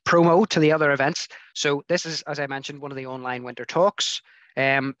promo to the other events. So this is, as I mentioned, one of the online winter talks.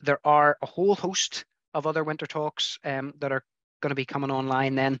 There are a whole host of other winter talks that are going to be coming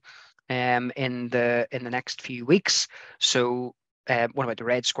online then in the next few weeks. So what about the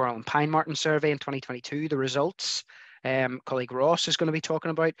red squirrel and pine marten survey in 2022? The results. Colleague Ross is going to be talking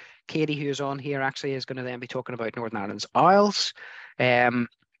about. Katie, who is on here, actually is going to then be talking about Northern Ireland's Isles.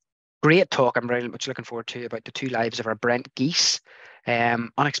 Great talk. I'm very much looking forward to about the two lives of our Brent geese,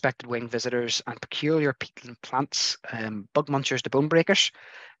 unexpected wing visitors and peculiar peatland plants, bug munchers to bone breakers.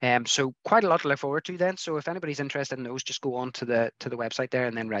 So quite a lot to look forward to then. So if anybody's interested in those, just go on to the website there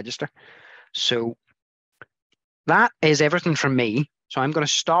and then register. So that is everything from me. So I'm going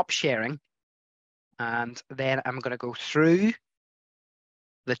to stop sharing, and then I'm going to go through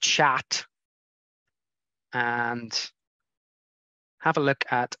the chat and have a look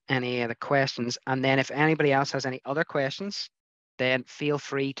at any of the questions. And then if anybody else has any other questions, then feel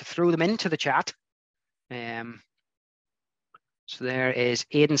free to throw them into the chat. So there is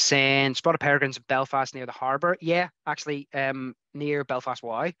Aidan saying spotted peregrines in Belfast near the harbour. Yeah, actually, near Belfast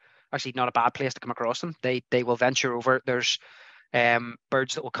Y. Actually, not a bad place to come across them. They will venture over. There's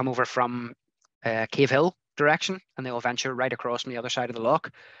birds that will come over from Cave Hill direction, and they will venture right across from the other side of the loch,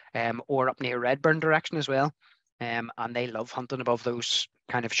 or up near Redburn direction as well. And they love hunting above those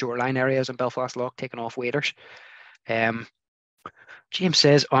kind of shoreline areas in Belfast Loch, taking off waders. James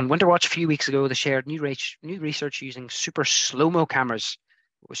says on Winterwatch a few weeks ago, they shared new research using super slow-mo cameras,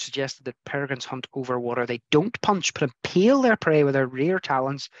 which suggested that peregrines hunt over water they don't punch, but impale their prey with their rear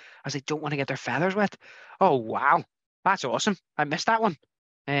talons as they don't want to get their feathers wet. Oh, wow. That's awesome. I missed that one.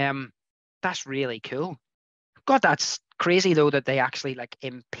 That's really cool. God, that's crazy, though, that they actually, like,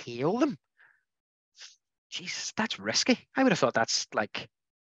 impale them. Jesus, that's risky. I would have thought that's, like,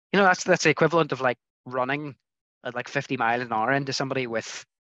 that's the equivalent of, like, running at, like, 50 miles an hour into somebody with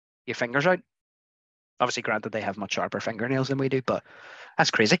your fingers out. Obviously, granted, they have much sharper fingernails than we do, but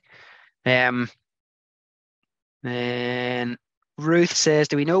that's crazy. And Ruth says,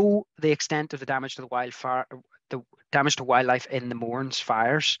 do we know the extent of the damage to the damage to wildlife in the Mournes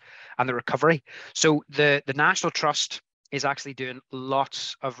fires and the recovery? So the National Trust is actually doing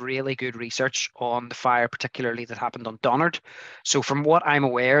lots of really good research on the fire, particularly that happened on Donard. So from what I'm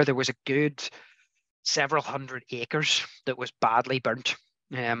aware, there was a good several hundred acres that was badly burnt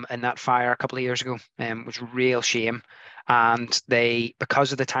in that fire a couple of years ago. It was a real shame. And they,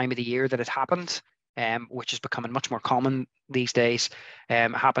 because of the time of the year that it happened, which is becoming much more common these days,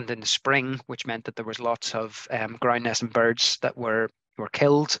 happened in the spring, which meant that there was lots of ground nesting birds that were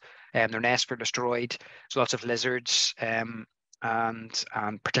killed, and their nests were destroyed. So lots of lizards and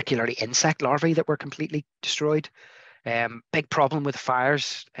particularly insect larvae that were completely destroyed. Big problem with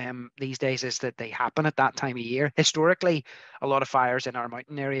fires these days is that they happen at that time of year. Historically, a lot of fires in our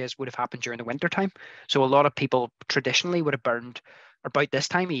mountain areas would have happened during the winter time. So a lot of people traditionally would have burned about this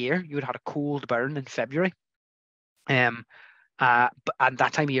time of year. You would have had a cold burn in February. And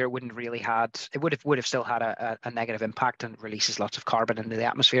that time of year wouldn't really would have still had a negative impact and releases lots of carbon into the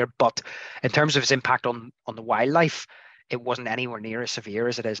atmosphere. But in terms of its impact on the wildlife, it wasn't anywhere near as severe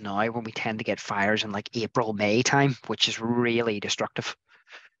as it is now when we tend to get fires in like April, May time, which is really destructive.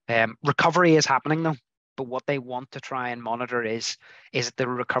 Recovery is happening though, but what they want to try and monitor is it the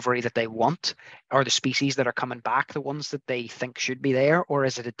recovery that they want? Are the species that are coming back the ones that they think should be there, or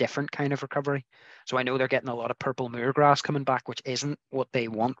is it a different kind of recovery? So I know they're getting a lot of purple moorgrass coming back, which isn't what they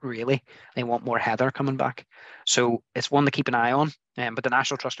want really. They want more heather coming back. So it's one to keep an eye on. But the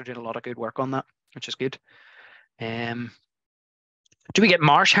National Trust are doing a lot of good work on that, which is good. Do we get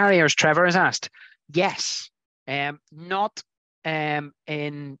marsh harriers? Trevor has asked. Yes. Not in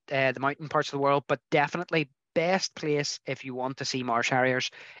the mountain parts of the world, but definitely best place if you want to see marsh harriers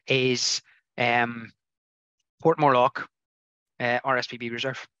is Portmore Loch, RSPB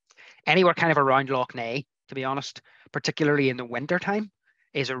Reserve. Anywhere kind of around Loch Ness, to be honest, particularly in the winter time,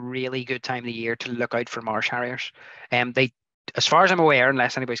 is a really good time of the year to look out for marsh harriers. They, as far as I'm aware,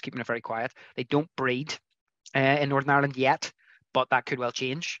 unless anybody's keeping it very quiet, they don't breed in Northern Ireland yet, but that could well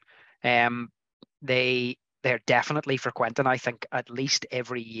change. They're definitely frequenting. I think at least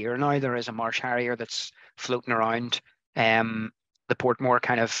every year now there is a marsh harrier that's floating around the Portmore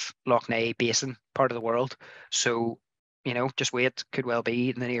kind of Loch Ness basin part of the world. So just wait. Could well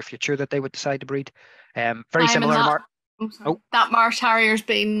be in the near future that they would decide to breed. Very similar to that marsh harrier's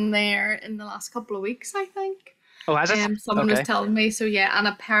been there in the last couple of weeks, I think. Oh, has it? Someone was telling me. So yeah, and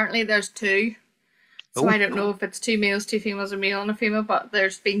apparently there's two. So I don't know if it's two males, two females, a male and a female, but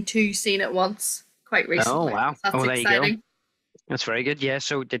there's been two seen at once quite recently. Oh wow! So that's exciting. You go. That's very good. Yeah,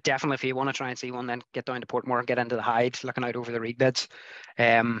 so definitely if you want to try and see one, then get down to Portmore and get into the hide, looking out over the reed beds.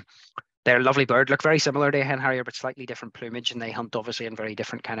 They're a lovely bird, look very similar to a hen harrier, but slightly different plumage, and they hunt obviously in very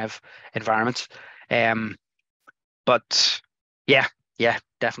different kind of environments. But yeah,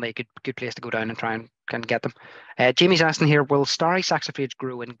 definitely a good place to go down and try and kind of get them. Jamie's asking here, will starry saxifrage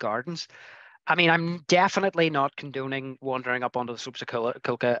grow in gardens? I mean, I'm definitely not condoning wandering up onto the slopes of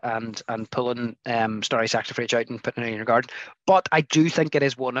Culka and pulling starry saxifrage out and putting it in your garden. But I do think it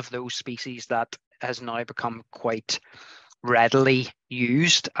is one of those species that has now become quite readily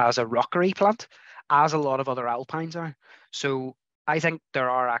used as a rockery plant, as a lot of other alpines are. So I think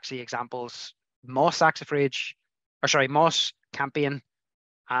there are actually examples, moss, campion,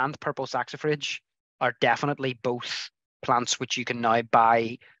 and purple saxifrage are definitely both plants which you can now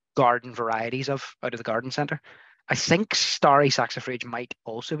buy garden varieties of out of the garden centre. I think starry saxifrage might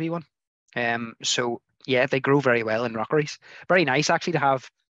also be one. So yeah, they grow very well in rockeries. Very nice actually to have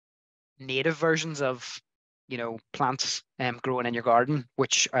native versions of, plants growing in your garden,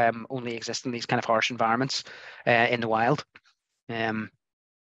 which only exist in these kind of harsh environments in the wild.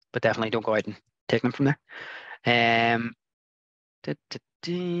 But definitely don't go out and take them from there. Um,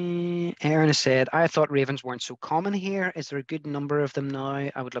 Aaron has said, I thought ravens weren't so common here. Is there a good number of them now?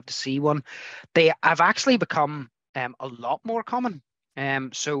 I would love to see one. They have actually become a lot more common.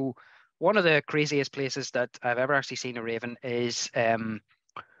 So one of the craziest places that I've ever actually seen a raven is in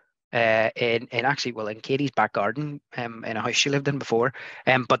actually, well, in Katie's back garden, in a house she lived in before.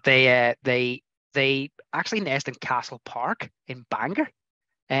 But they actually nest in Castle Park in Bangor.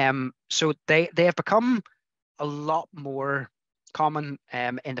 So they have become a lot more common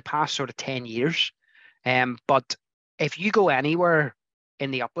in the past sort of 10 years. But if you go anywhere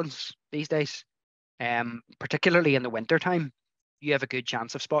in the uplands these days, particularly in the winter time, you have a good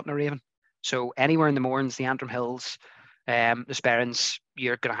chance of spotting a raven. So anywhere in the Mournes, the Antrim Hills, the Sperrins,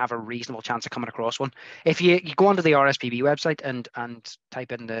 you're going to have a reasonable chance of coming across one. If you go onto the RSPB website and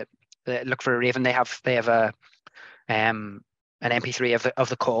type in the look for a raven, they have a an MP3 of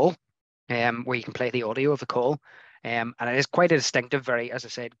the call, where you can play the audio of the call. And it is quite a distinctive, very, as I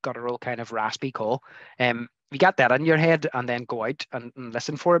said, guttural kind of raspy call. You get that in your head and then go out and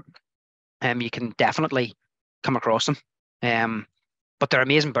listen for it. You can definitely come across them. But they're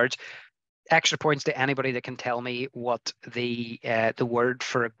amazing birds. Extra points to anybody that can tell me what the word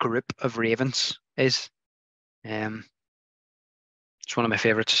for a group of ravens is. It's one of my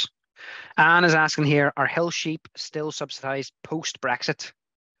favourites. Anne is asking here, are hill sheep still subsidised post-Brexit?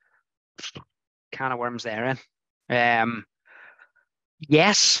 Can of worms there in.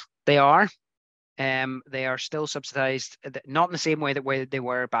 Yes, they are. They are still subsidised, not in the same way that they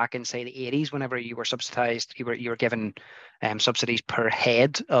were back in, say, the 80s. Whenever you were subsidised, you were given subsidies per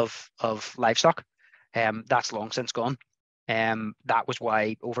head of livestock. That's long since gone. That was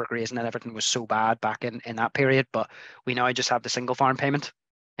why overgrazing and everything was so bad back in that period. But we now just have the single farm payment,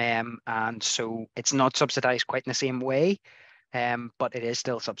 and so it's not subsidised quite in the same way. But it is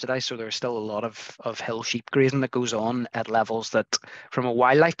still subsidised, so there's still a lot of hill sheep grazing that goes on at levels that, from a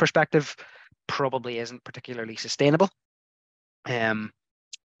wildlife perspective, probably isn't particularly sustainable.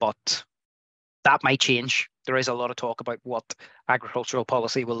 But that might change. There is a lot of talk about what agricultural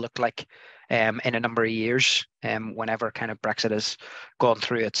policy will look like in a number of years, whenever kind of Brexit has gone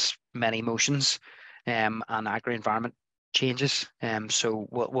through its many motions, and agri-environment changes. So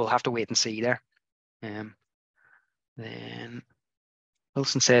we'll have to wait and see there. Then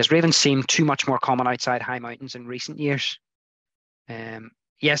Wilson says, ravens seem too much more common outside high mountains in recent years.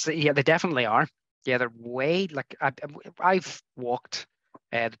 Yes, they definitely are. Yeah, they're way, like, I've walked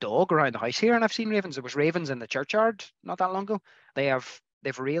the dog around the house here and I've seen ravens. There was ravens in the churchyard not that long ago.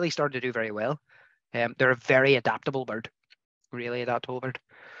 They've really started to do very well. They're a very adaptable bird, really adaptable bird.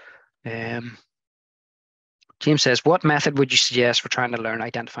 James says, what method would you suggest for trying to learn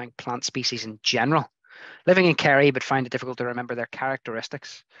identifying plant species in general? Living in Kerry, but find it difficult to remember their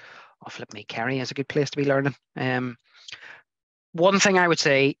characteristics. Oh, flip me, Kerry is a good place to be learning. One thing I would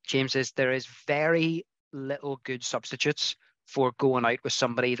say, James, is there is very little good substitutes for going out with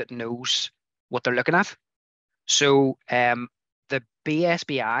somebody that knows what they're looking at. So the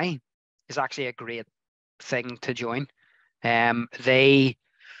BSBI is actually a great thing to join. That's the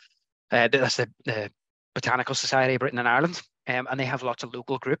Botanical Society of Britain and Ireland. And they have lots of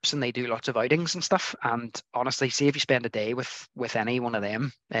local groups and they do lots of outings and stuff. And honestly, see if you spend a day with any one of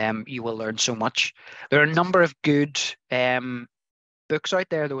them, you will learn so much. There are a number of good books out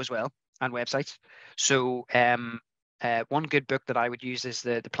there though as well, and websites. So one good book that I would use is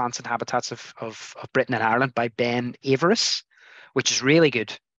the Plants and Habitats of Britain and Ireland by Ben Averis, which is really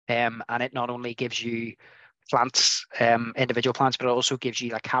good. And it not only gives you plants, individual plants, but it also gives you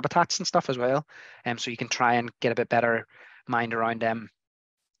like habitats and stuff as well. So you can try and get a bit better mind around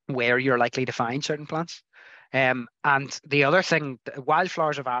where you're likely to find certain plants. And the other thing,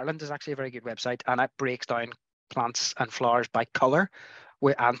 Wildflowers of Ireland is actually a very good website, and it breaks down plants and flowers by colour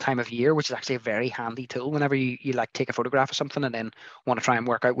and time of year, which is actually a very handy tool whenever you like take a photograph of something and then want to try and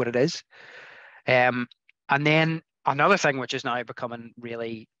work out what it is. And then another thing which is now becoming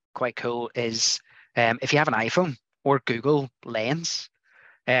really quite cool is if you have an iPhone or Google Lens,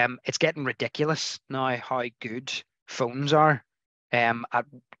 it's getting ridiculous now how good phones are at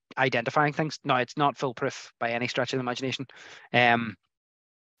identifying things. Now, it's not foolproof by any stretch of the imagination.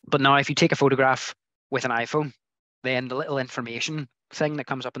 But now if you take a photograph with an iPhone, then the little information thing that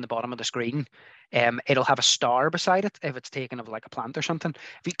comes up in the bottom of the screen, it'll have a star beside it if it's taken of like a plant or something.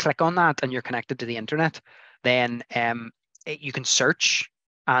 If you click on that and you're connected to the internet, then you can search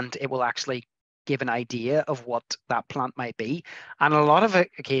and it will actually give an idea of what that plant might be. And a lot of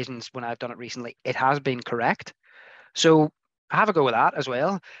occasions when I've done it recently, it has been correct. So have a go with that as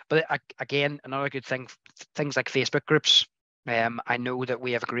well. But again, another good thing, things like Facebook groups. I know that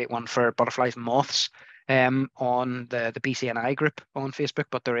we have a great one for butterflies and moths on the BCNI group on Facebook,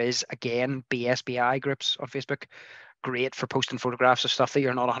 but there is, again, BSBI groups on Facebook. Great for posting photographs of stuff that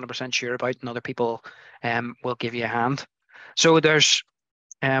you're not 100% sure about, and other people will give you a hand. So there's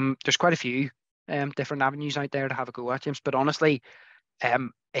quite a few different avenues out there to have a go at, James. But honestly,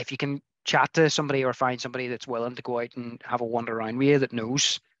 if you can chat to somebody or find somebody that's willing to go out and have a wander around with you that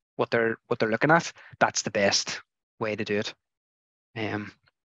knows what they're looking at, that's the best way to do it.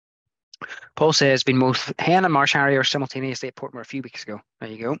 Paul says, been both hen and marsh harrier simultaneously at Portmore a few weeks ago. There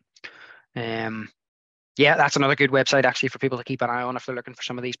you go. Yeah, that's another good website actually for people to keep an eye on if they're looking for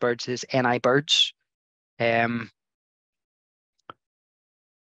some of these birds, is NI Birds. Irina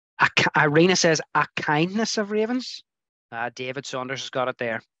says, a kindness of ravens. David Saunders has got it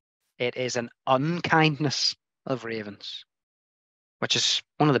there. It is an unkindness of ravens, which is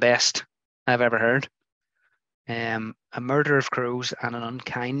one of the best I've ever heard. A murder of crows and an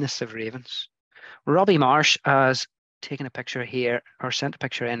unkindness of ravens. Robbie Marsh has taken a picture here, or sent a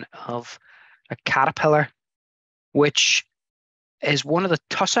picture in, of a caterpillar, which is one of the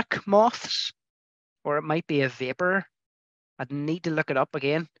tussock moths, or it might be a vapor. I'd need to look it up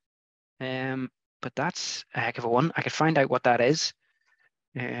again. But that's a heck of a one. I could find out what that is.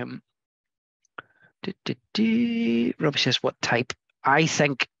 Robbie says, what type? I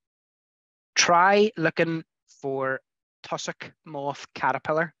think try looking for tussock moth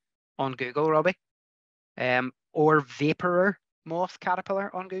caterpillar on Google, Robbie, or vaporer moth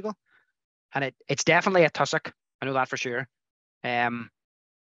caterpillar on Google, and it's definitely a tussock. I know that for sure. Or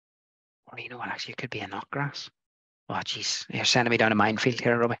you know what? Actually, it could be a knotgrass. Oh, jeez, you're sending me down a minefield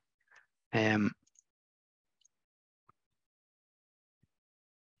here, Robbie.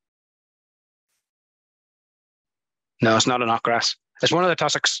 No, it's not a knotgrass. It's one of the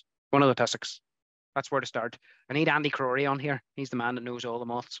tussocks. One of the tussocks. That's where to start. I need Andy Crory on here. He's the man that knows all the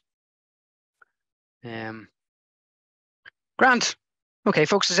moths. Grant. Okay,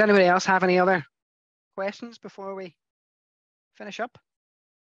 folks, does anybody else have any other questions before we finish up?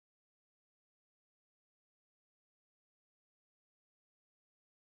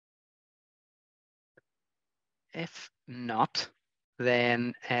 If not,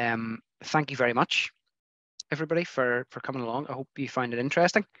 then thank you very much, everybody, for coming along. I hope you find it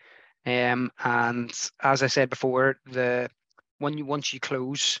interesting. And as I said before, once you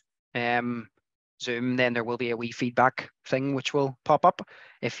close Zoom, then there will be a wee feedback thing which will pop up.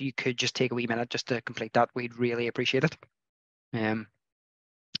 If you could just take a wee minute just to complete that, we'd really appreciate it. And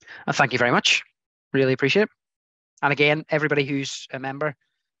thank you very much. Really appreciate it. And again, everybody who's a member,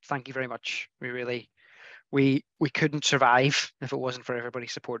 thank you very much. We couldn't survive if it wasn't for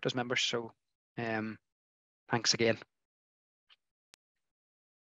everybody's support as members. So thanks again.